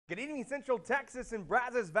Good evening, Central Texas and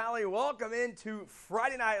Brazos Valley. Welcome into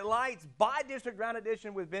Friday Night Lights by District Round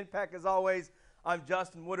Edition with Ben Peck, as always. I'm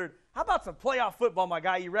Justin Woodard. How about some playoff football, my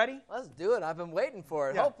guy? You ready? Let's do it. I've been waiting for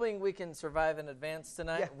it. Yeah. Hoping we can survive in advance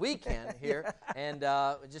tonight. Yeah. We can here. And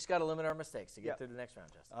we just got to limit our mistakes to get through the next round,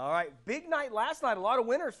 Justin. All right. Big night last night. A lot of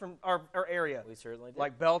winners from our area. We certainly did.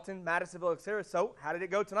 Like Belton, Madisonville, etc. So how did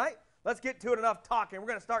it go tonight? Let's get to it. Enough talking. We're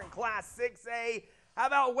going to start in Class 6A. How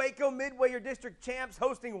about Waco Midway, your district champs,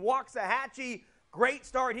 hosting Waxahachie? Great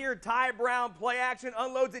start here. Ty Brown, play action,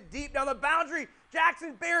 unloads it deep down the boundary.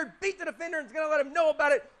 Jackson Baird beat the defender and is going to let him know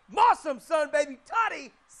about it. Awesome, son, baby.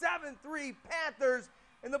 Tutty, 7-3 Panthers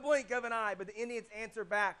in the blink of an eye. But the Indians answer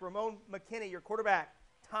back. Ramon McKinney, your quarterback.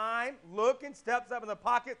 Time, looking, steps up in the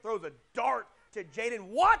pocket, throws a dart to Jaden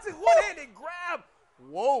Watson. One-handed grab.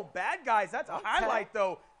 Whoa, bad guys. That's a highlight,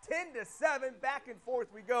 though. 10-7, back and forth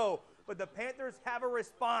we go. But the Panthers have a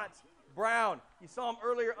response. Brown, you saw him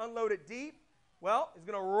earlier unload it deep. Well, he's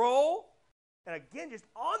going to roll. And again, just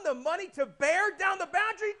on the money to Baird down the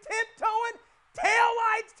boundary, tiptoeing, tail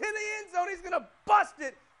lights to the end zone. He's going to bust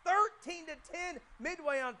it. 13-10,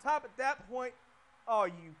 Midway on top at that point. Oh, are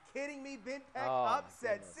you kidding me? Ben Peck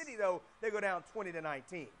upset City, though. They go down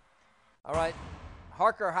 20-19. All right.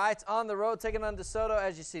 Harker Heights on the road, taking on DeSoto.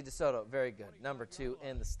 As you see, DeSoto, very good. Number 2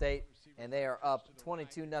 in the state. And they are up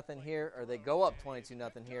 22-0 here, or they go up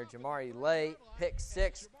 22-0 here. Jamari Lay, pick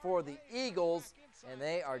 6 for the Eagles, and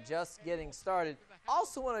they are just getting started.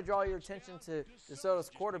 Also want to draw your attention to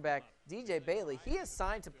DeSoto's quarterback, DJ Bailey. He is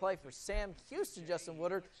signed to play for Sam Houston, Justin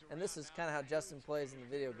Woodard, and this is kind of how Justin plays in the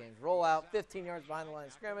video games. Roll out, 15 yards behind the line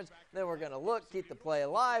of scrimmage, then we're going to look, keep the play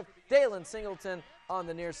alive. Dalen Singleton on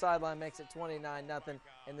the near sideline makes it 29-0,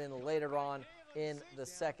 and then later on in the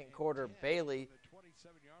second quarter, Bailey,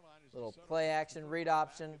 little play action, read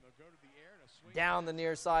option, down the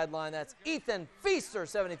near sideline. That's Ethan Feaster,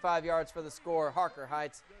 75 yards for the score. Harker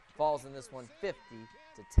Heights falls in this one 50-10.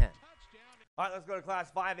 All right, let's go to Class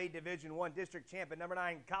 5A Division I district champion, number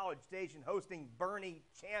 9 College Station, hosting Bernie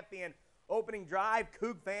champion. Opening drive,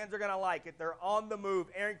 Coug fans are going to like it. They're on the move.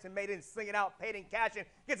 Arrington Maiden sling it out. Peyton Cashin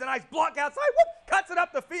gets a nice block outside. Whoop, cuts it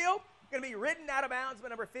up the field. Going to be ridden out of bounds, but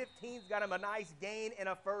number 15's got him a nice gain and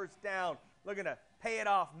a first down. Looking to pay it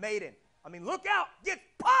off, Maiden. I mean, look out. Gets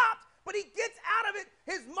popped, but he gets out of it,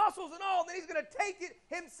 his muscles and all. Then he's going to take it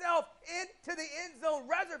himself into the end zone.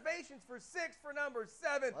 Reservations for 6 for number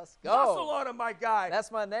 7. Let's go. Muscle on him, my guy.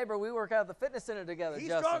 That's my neighbor. We work out at the fitness center together, He's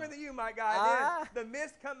Justin. stronger than you, my guy. Then the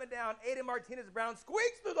mist coming down. Aiden Martinez-Brown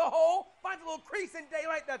squeaks through the hole, finds a little crease in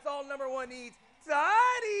daylight. That's all number 1 needs.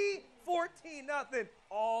 Tidy, 14-0,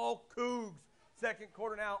 all Cougs. Second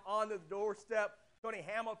quarter now on the doorstep. Tony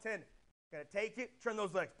Hamilton going to take it, turn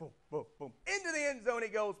those legs, boom, boom, boom. Into the end zone he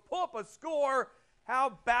goes, pull up a score. How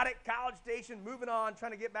about it? College Station moving on,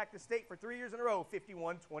 trying to get back to state for 3 years in a row,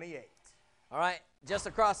 51-28. All right, just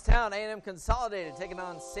across town, A&M Consolidated taking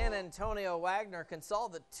on San Antonio Wagner. Consol,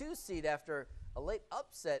 the 2 seed after a late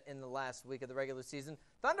upset in the last week of the regular season.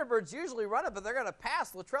 Thunderbirds usually run it, but they're going to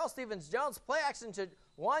pass. Latrell Stevens-Jones, play action to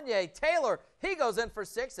Wanye Taylor. He goes in for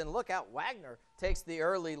 6, and look out, Wagner takes the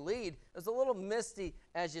early lead. It was a little misty,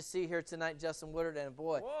 as you see here tonight, Justin Woodard, and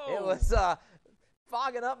boy, Whoa. It was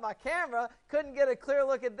fogging up my camera. Couldn't get a clear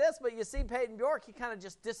look at this, but you see Peyton Bjork, he kind of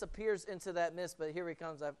just disappears into that mist, but here he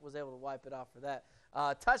comes. I was able to wipe it off for that.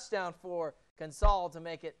 Touchdown for Consol to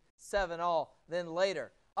make it 7-all. Then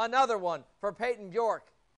later, another one for Peyton Bjork.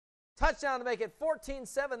 Touchdown to make it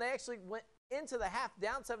 14-7. They actually went into the half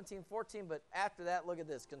down 17-14, but after that, look at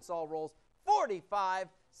this. Consol rolls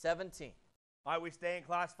 45-17. All right, we stay in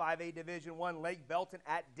Class 5A Division I. Lake Belton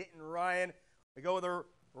at Denton Ryan. We go with the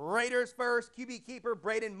Raiders first. QB keeper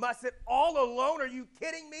Braden Mussett all alone. Are you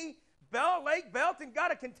kidding me? Lake Belton got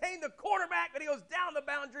to contain the quarterback, but he goes down the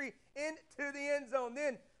boundary into the end zone.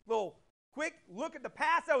 Then little quick look at the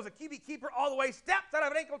pass. That was a QB keeper all the way. Steps out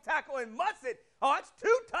of an ankle tackle and Mussett. Oh, that's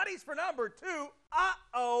 2 tutties for number 2.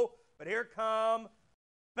 Uh-oh. But here come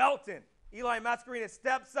Belton. Eli Mascarena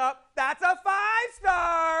steps up. That's a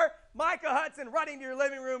 5-star. Micah Hudson running to your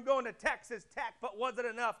living room, going to Texas Tech. But was it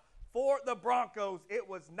enough for the Broncos? It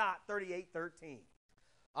was not. 38-13.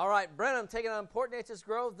 All right, Brenham taking on Port Neches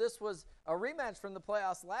Grove. This was a rematch from the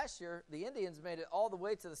playoffs last year. The Indians made it all the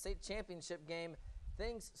way to the state championship game.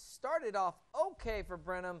 Things started off okay for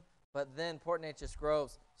Brenham, but then Port Neches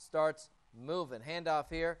Grove starts moving. Handoff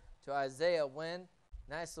here to Isaiah Wynn.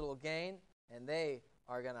 Nice little gain, and they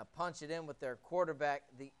are going to punch it in with their quarterback.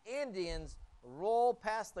 The Indians roll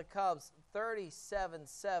past the Cubs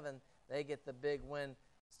 37-7. They get the big win.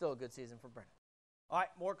 Still a good season for Brenham. All right,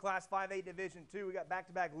 more Class 5A Division II. We got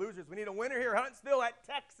back-to-back losers. We need a winner here. Huntsville at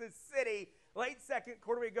Texas City. Late second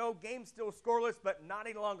quarter we go. Game still scoreless, but not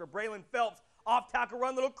any longer. Braylon Phelps off tackle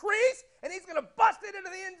run, little crease, and he's going to bust it into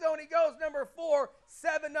the end zone. He goes number 4,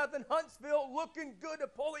 7-0 Huntsville, looking good to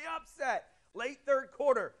pull the upset. Late third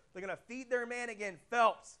quarter, they're going to feed their man again,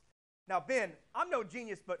 Phelps. Now, Ben, I'm no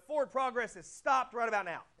genius, but forward progress is stopped right about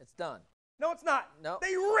now. It's done. No, it's not. No.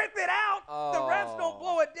 They rip it out. Oh. The refs don't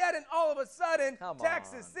blow it dead, and all of a sudden, Come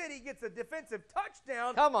Texas on. City gets a defensive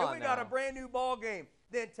touchdown. Come on and we got now. a brand new ball game.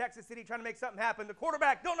 Then Texas City trying to make something happen. The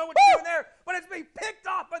quarterback don't know what to do in there, but it's being picked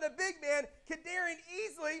off by the big man, Kadarian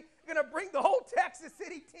Easley, going to bring the whole Texas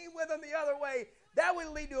City team with him the other way. That would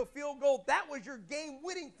lead to a field goal. That was your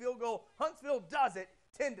game-winning field goal. Huntsville does it,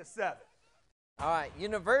 10-7. All right,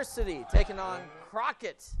 University taking on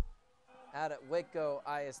Crockett out at Waco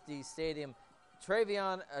ISD Stadium.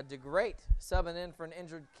 Travion DeGreat subbing in for an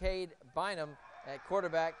injured Cade Bynum at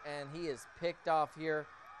quarterback, and he is picked off here,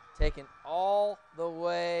 taken all the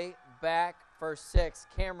way back for 6.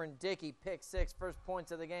 Cameron Dickey pick 6, first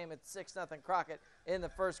points of the game. It's 6-0 Crockett in the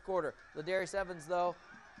first quarter. Ladarius Evans, though,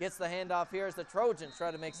 gets the handoff here as the Trojans try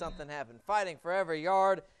to make something happen, fighting for every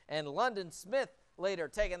yard, and London Smith later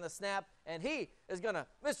taking the snap, and he is going to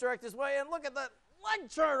misdirect his way, and look at that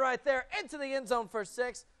leg turn right there into the end zone for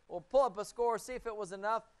 6. We'll pull up a score, see if it was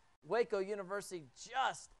enough. Waco University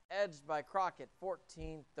just edged by Crockett,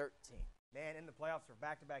 14-13. Man, in the playoffs for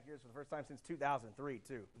back-to-back years for the first time since 2003,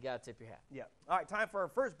 too. You got to tip your hat. Yeah. All right, time for our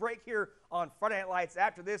first break here on Friday Night Lights.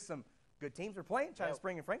 After this, some good teams are playing, China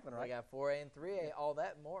Spring and Franklin, right? We got 4A and 3A, all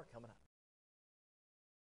that and more coming up.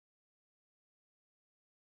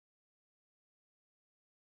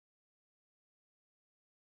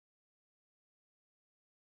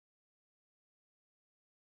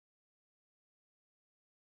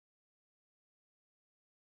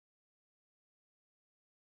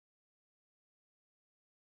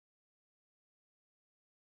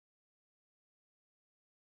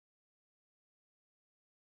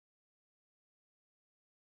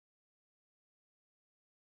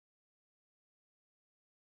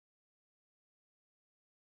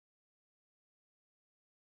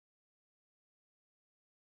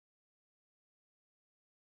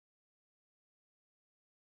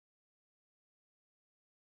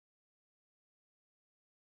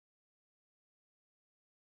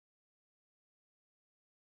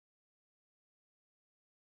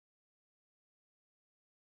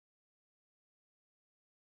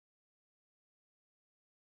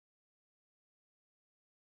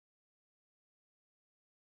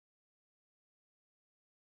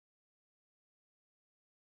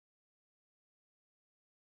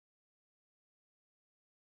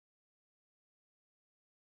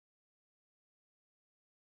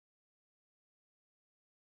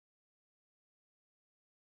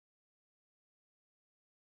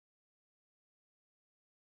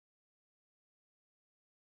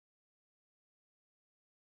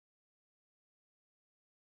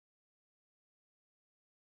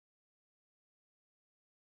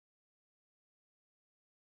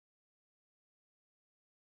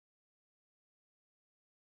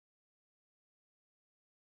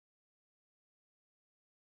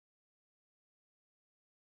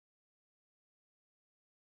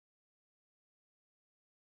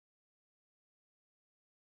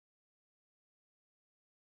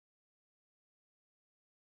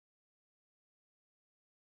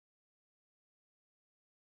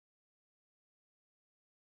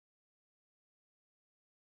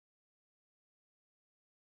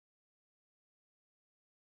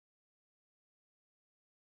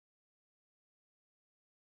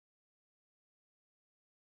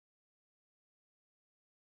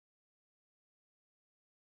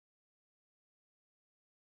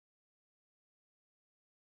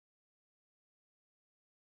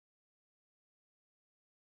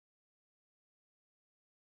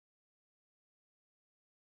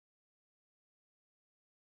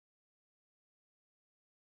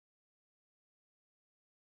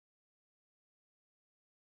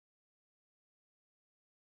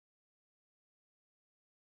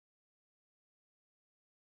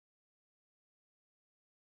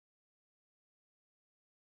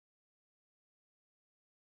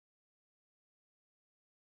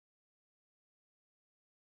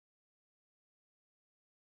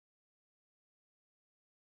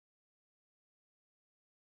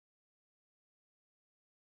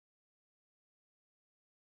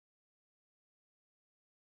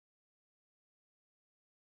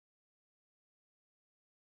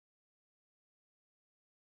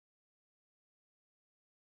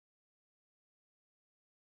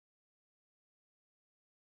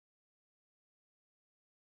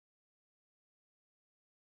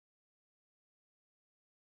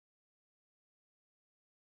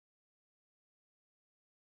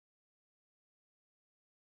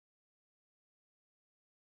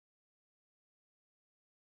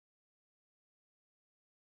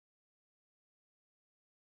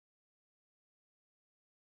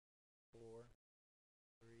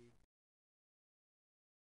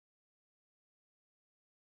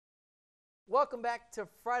 Welcome back to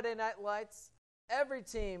Friday Night Lights. Every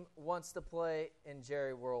team wants to play in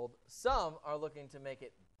Jerry World. Some are looking to make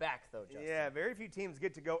it back, though, Justin. Yeah, very few teams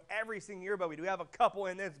get to go every single year, but we do have a couple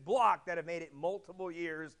in this block that have made it multiple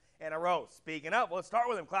years in a row. Speaking of, let's start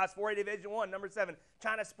with them. Class 4A Division I, number 7,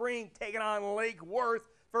 China Spring taking on Lake Worth.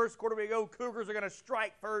 First quarter we go. Cougars are going to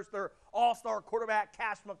strike first. Their all-star quarterback,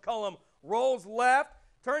 Cash McCullum, rolls left,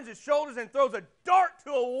 turns his shoulders, and throws a dart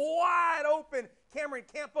to a wide-open Cameron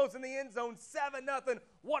Campos in the end zone, 7-0.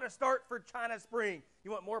 What a start for China Spring.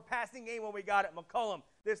 You want more passing game? Well, we got it. McCullum,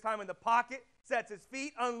 this time in the pocket, sets his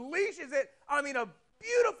feet, unleashes it. I mean, a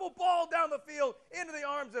beautiful ball down the field into the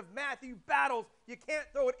arms of Matthew Battles. You can't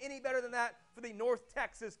throw it any better than that for the North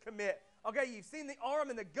Texas commit. Okay, you've seen the arm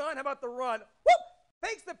and the gun. How about the run? Whoop!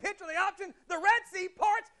 Fakes the pitch on the option. The Red Sea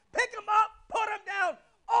parts. Pick him up. Put him down.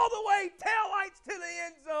 All the way, taillights to the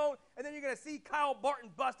end zone, and then you're going to see Kyle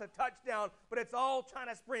Barton bust a touchdown, but it's all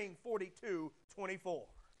China Spring 42-24. All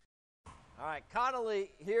right,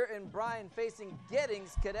 Connolly here in Bryan facing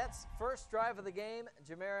Giddings. Cadets' first drive of the game.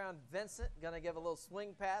 Jamarion Vincent going to give a little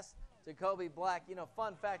swing pass to Kobe Black. You know,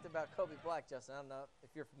 fun fact about Kobe Black, Justin, I don't know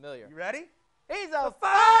if you're familiar. You ready? He's a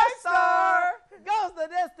five-star! Goes the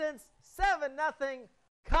distance, 7-0.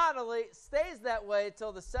 Connolly stays that way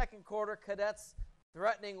till the second quarter. Cadets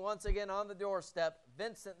threatening once again on the doorstep.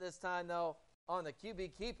 Vincent this time, though, on the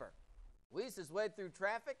QB keeper. Weaves his way through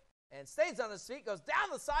traffic and stays on his feet, goes down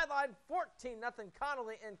the sideline, 14-0.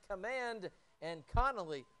 Connolly in command, and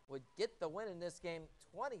Connolly would get the win in this game,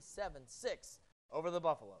 27-6 over the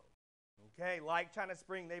Buffalo. Okay, like China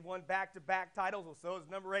Spring, they've won back-to-back titles. Well, so is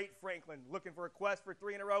number 8, Franklin, looking for a quest for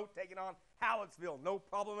 3 in a row, taking on Hallettsville. No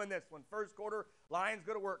problem in this one. First quarter, Lions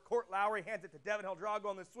go to work. Court Lowry hands it to Devin Heldrago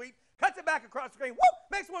on the sweep, cuts it back across the screen.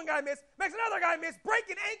 Whoop! Makes one guy miss, makes another guy miss,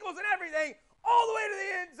 breaking ankles and everything, all the way to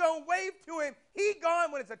the end zone. Wave to him. He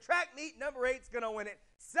gone. When it's a track meet, number 8's going to win it.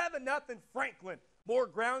 7-0 Franklin. More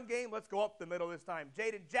ground game. Let's go up the middle this time.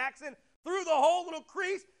 Jaden Jackson through the whole little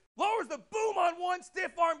crease. Lowers the boom on one.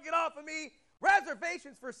 Stiff arm, get off of me.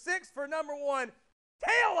 Reservations for 6 for number 1.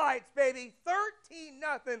 Taillights, baby.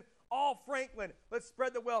 13-0. All Franklin. Let's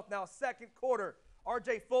spread the wealth now. Second quarter.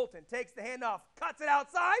 R.J. Fulton takes the handoff. Cuts it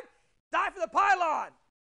outside. Dive for the pylon.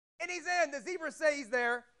 And he's in. The Zebras say he's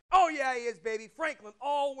there. Oh, yeah, he is, baby. Franklin,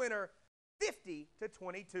 all winner. 50-22.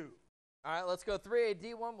 All right, let's go 3A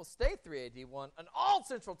D1. We'll stay 3A D1. An all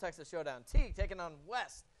Central Texas showdown. Teague taking on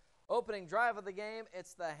West. Opening drive of the game,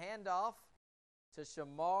 it's the handoff to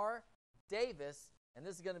Shamar Davis, and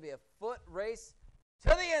this is going to be a foot race to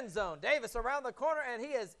the end zone. Davis around the corner, and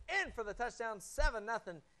he is in for the touchdown,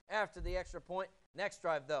 7-0 after the extra point. Next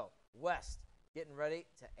drive, though, West getting ready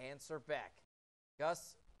to answer back.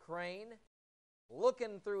 Gus Crane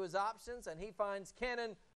looking through his options, and he finds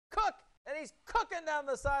Cannon Cook, and he's cooking down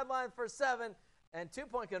the sideline for 7, and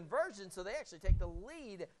 2-point conversion, so they actually take the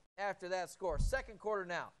lead after that score. Second quarter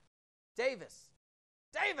now. Davis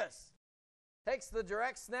takes the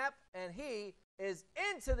direct snap, and he is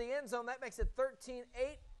into the end zone. That makes it 13-8.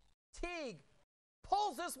 Teague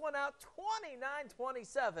pulls this one out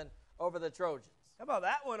 29-27 over the Trojans. How about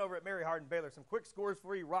that one over at Mary Hardin Baylor? Some quick scores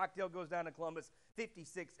for you. Rockdale goes down to Columbus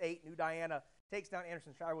 56-8. New Diana takes down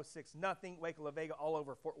Anderson Shire 6-0. Waco La Vega all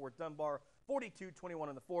over Fort Worth Dunbar 42-21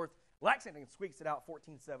 in the fourth. Lexington squeaks it out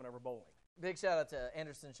 14-7 over Bowling. Big shout out to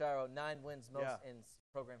Anderson Shiro, 9 wins, most in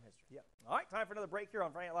program history. Yep. All right, time for another break here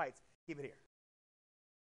on Friday Night Lights. Keep it here.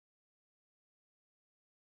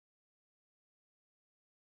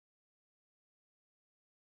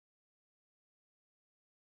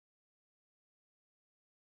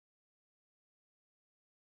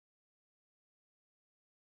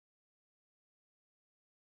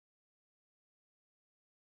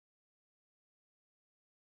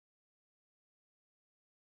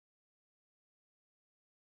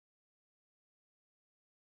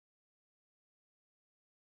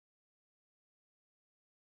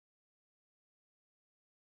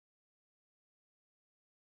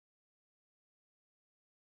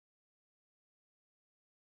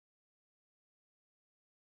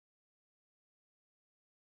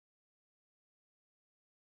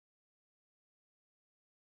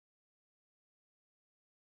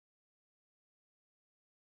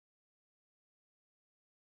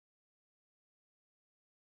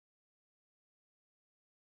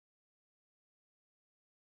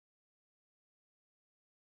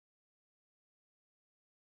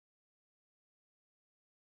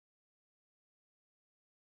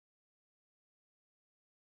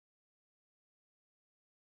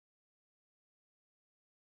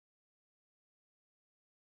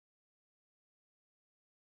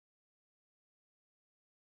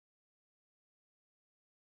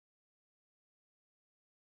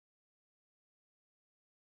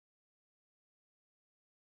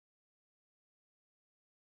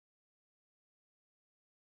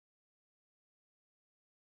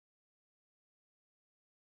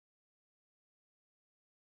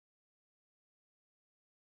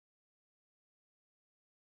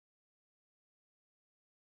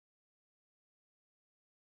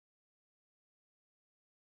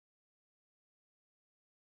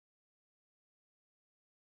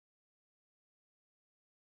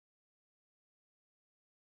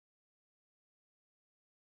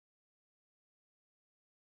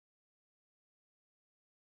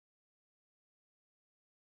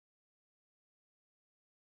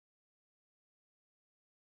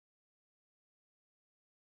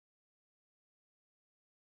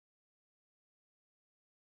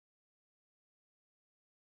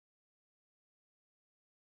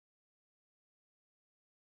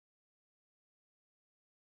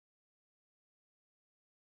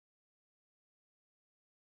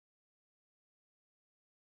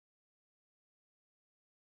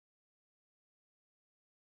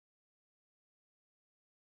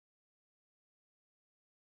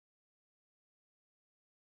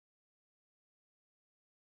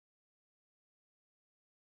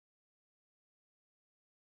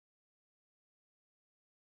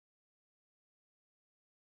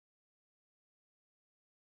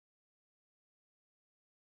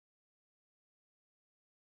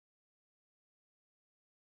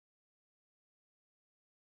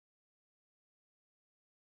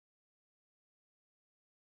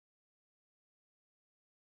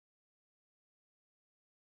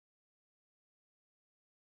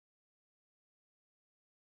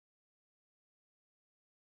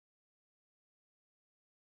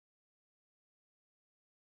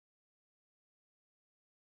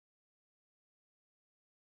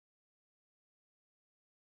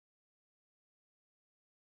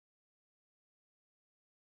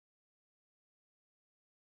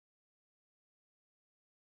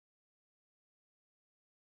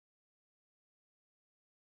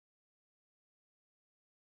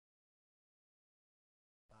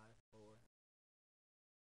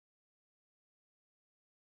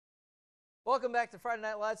 Welcome back to Friday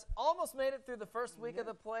Night Lights. Almost made it through the first week of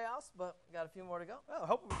the playoffs, but got a few more to go. Well,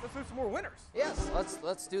 hopefully let's do some more winners. Yes,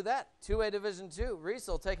 let's do that. 2A Division II,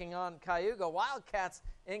 Riesel taking on Cayuga. Wildcats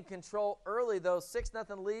in control early, though.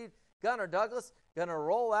 6-0 lead. Gunnar Douglas gonna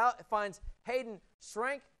roll out. It finds Hayden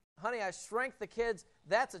Schrank. Honey, I shrank the kids.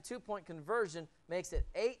 That's a 2-point conversion. Makes it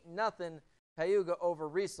 8-0 Cayuga over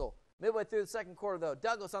Riesel. Midway through the second quarter, though,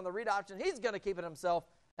 Douglas on the read option. He's gonna keep it himself.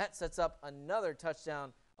 That sets up another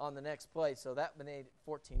touchdown on the next play. So that made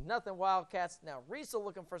 14-0 Wildcats. Now Riesel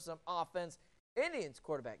looking for some offense. Indians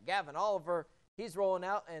quarterback Gavin Oliver, he's rolling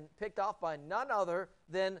out and picked off by none other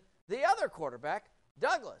than the other quarterback,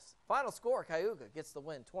 Douglas. Final score, Cayuga gets the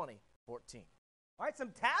win, 20-14. All right, some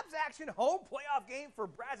Tabs action, home playoff game for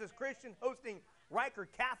Brazos Christian hosting Riker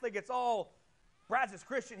Catholic. It's all Brazos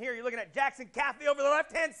Christian here. You're looking at Jackson Caffey over the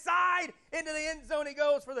left-hand side. Into the end zone he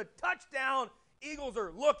goes for the touchdown. Eagles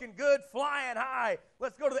are looking good, flying high.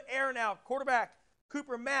 Let's go to the air now. Quarterback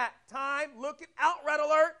Cooper Matt. Time, looking out, red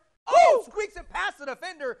alert. Oh, squeaks it past the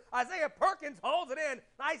defender. Isaiah Perkins holds it in.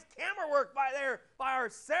 Nice camera work by our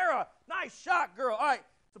Sarah. Nice shot, girl. All right,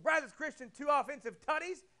 so Brazos Christian, 2 offensive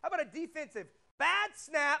tutties. How about a defensive? Bad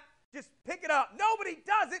snap. Just pick it up. Nobody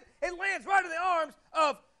does it. It lands right in the arms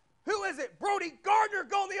of, who is it? Brody Gardner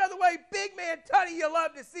going the other way. Big man tutty. You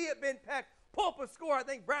love to see it, Ben Peck. Pull up a score. I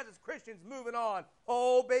think Brazos Christian's moving on.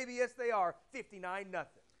 Oh, baby, yes, they are. 59-0.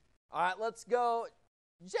 All right, let's go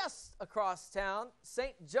just across town.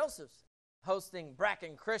 St. Joseph's hosting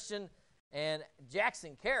Bracken Christian, and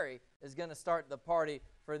Jackson Carey is going to start the party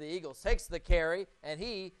for the Eagles. Takes the carry, and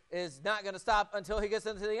he is not going to stop until he gets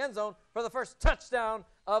into the end zone for the first touchdown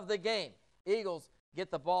of the game. Eagles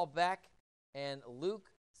get the ball back, and Luke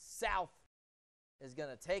South is going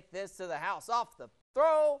to take this to the house off the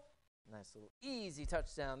throw. Nice little easy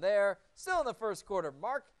touchdown there. Still in the first quarter,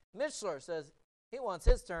 Mark Mischler says he wants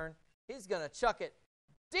his turn. He's going to chuck it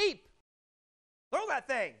deep. Throw that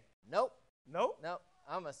thing. Nope. Nope. Nope.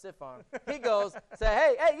 I'm a stiff arm. He goes,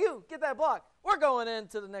 say, hey, you, get that block. We're going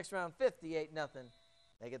into the next round, 58-0.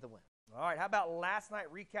 They get the win. All right, how about last night?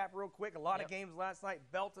 Recap real quick. A lot of games last night.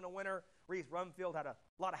 Belton a winner. Reese Rumfield had a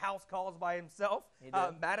lot of house calls by himself. He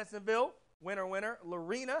did. Madisonville, winner.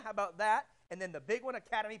 Lorena, how about that? And then the big one,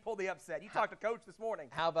 Academy, pulled the upset. You talked to Coach this morning.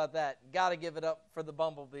 How about that? Got to give it up for the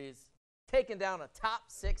Bumblebees, taking down a top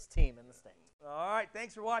 6 team in the state. All right,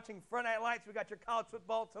 thanks for watching Friday Night Lights. We got your college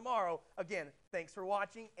football tomorrow. Again, thanks for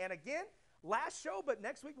watching. And again, last show, but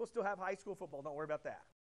next week we'll still have high school football. Don't worry about that.